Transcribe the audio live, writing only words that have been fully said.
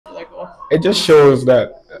It just shows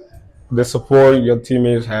that the support your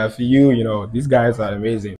teammates have for you. These guys are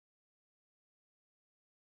amazing.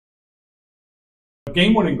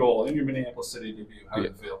 Game-winning goal in your Minneapolis City debut. How did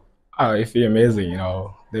it feel? It feels amazing.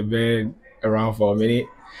 They've been around for a minute.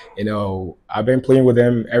 I've been playing with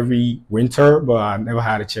them every winter, but I never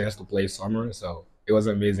had a chance to play summer, so it was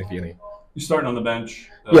an amazing feeling. You're starting on the bench.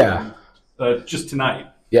 Yeah. Just tonight.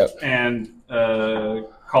 Yep. And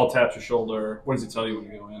Call taps your shoulder. What does he tell you when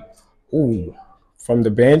you go in? Ooh, from the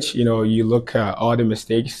bench, you look at all the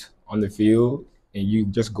mistakes on the field, and you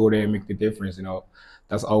just go there and make the difference.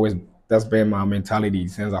 That's been my mentality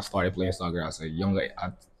since I started playing soccer at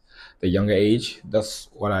the younger age. That's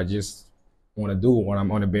what I just want to do when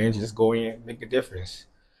I'm on the bench. Just go in, make a difference,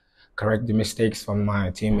 correct the mistakes from my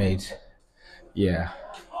teammates. Yeah.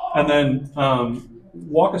 And then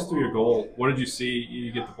walk us through your goal. What did you see?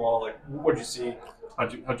 You get the ball. What did you see?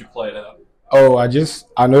 How'd you play it out? Oh, I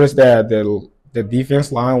noticed that the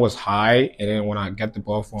defense line was high, and then when I got the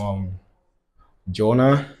ball from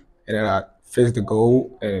Jonah, and then I faced the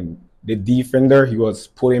goal, and the defender, he was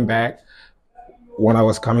pulling back. When I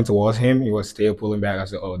was coming towards him, he was still pulling back. I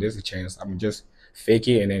said, "Oh, there's a chance. I'm just fake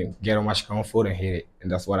it and then get on my strong foot and hit it." And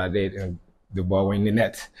that's what I did, and the ball went in the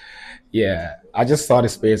net. Yeah, I just saw the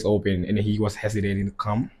space open, and he was hesitating to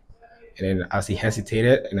come. And then as he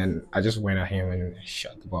hesitated, and then I just went at him and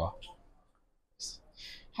shot the ball.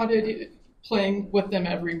 How did playing with them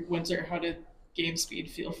every winter, how did game speed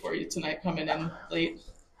feel for you tonight coming in late?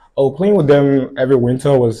 Oh, playing with them every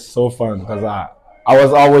winter was so fun because I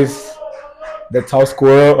was always the top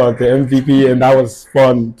scorer or the MVP, and that was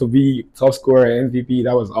fun to be top scorer and MVP.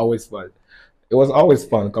 That was always fun. It was always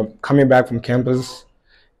fun coming back from campus,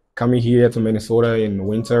 coming here to Minnesota in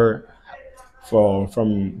winter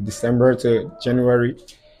from December to January.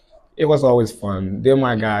 It was always fun. They're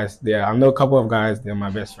my guys. I know a couple of guys. They're my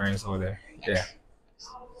best friends over there. Yeah.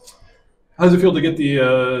 How does it feel to get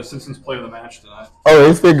the Citizens Player of the Match tonight? Oh,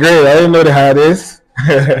 it's been great. I didn't know they had this.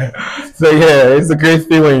 So yeah, it's a great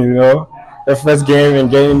feeling, The first game and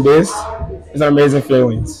getting this, it's an amazing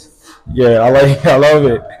feelings. Yeah, I love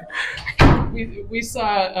it. We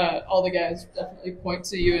saw all the guys definitely point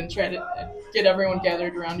to you and try to get everyone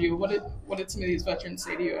gathered around you. What did some of these veterans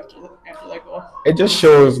say to you after that goal? It just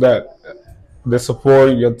shows that the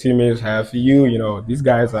support your teammates have for you. These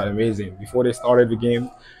guys are amazing. Before they started the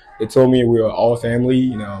game, they told me we were all family.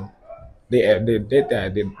 They did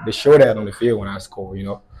that. They showed that on the field when I scored.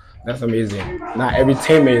 That's amazing. Not every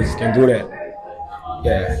teammate can do that.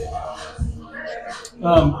 Yeah.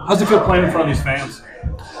 How's it feel playing in front of these fans?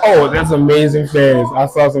 Oh, that's amazing fans. I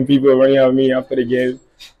saw some people running at me after the game.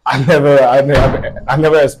 I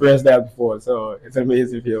never experienced that before, so it's an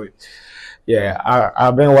amazing feeling. Yeah,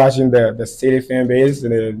 I've been watching the City fan base,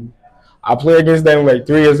 and then I played against them like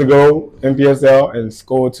 3 years ago in PSL and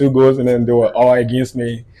scored 2 goals, and then they were all against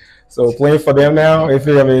me. So playing for them now, it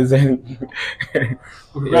feels amazing.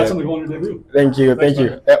 Congrats on the goal in your debut. Thank you.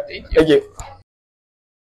 Thank you.